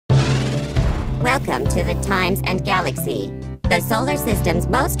Welcome to the Times and Galaxy, the solar system's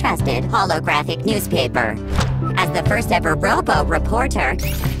most trusted holographic newspaper. As the first ever robo reporter,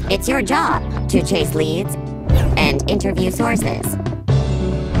 it's your job to chase leads and interview sources.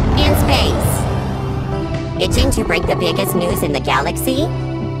 In space. Itching to break the biggest news in the galaxy?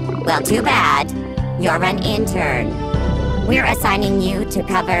 Well, too bad. You're an intern. We're assigning you to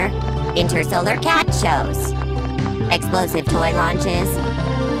cover intersolar cat shows, explosive toy launches,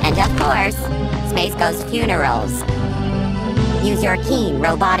 and of course, space ghost funerals. Use your keen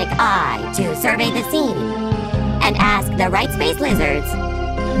robotic eye to survey the scene and ask the right space lizards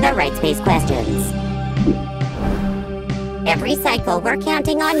the right space questions. Every cycle, we're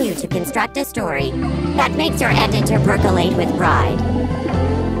counting on you to construct a story that makes your editor percolate with pride.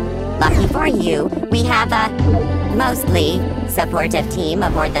 Lucky for you, we have a mostly supportive team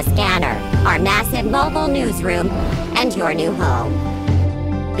aboard the scanner, our massive mobile newsroom, and your new home.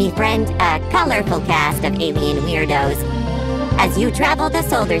 Befriend a colorful cast of alien weirdos as you travel the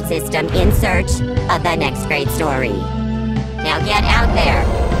solar system in search of the next great story. Now get out there.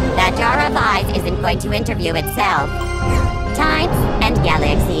 That jar of eyes isn't going to interview itself. Times and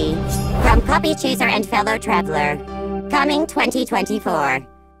Galaxy, from Copy Chaser and Fellow Traveler, coming 2024.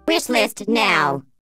 Wishlist now.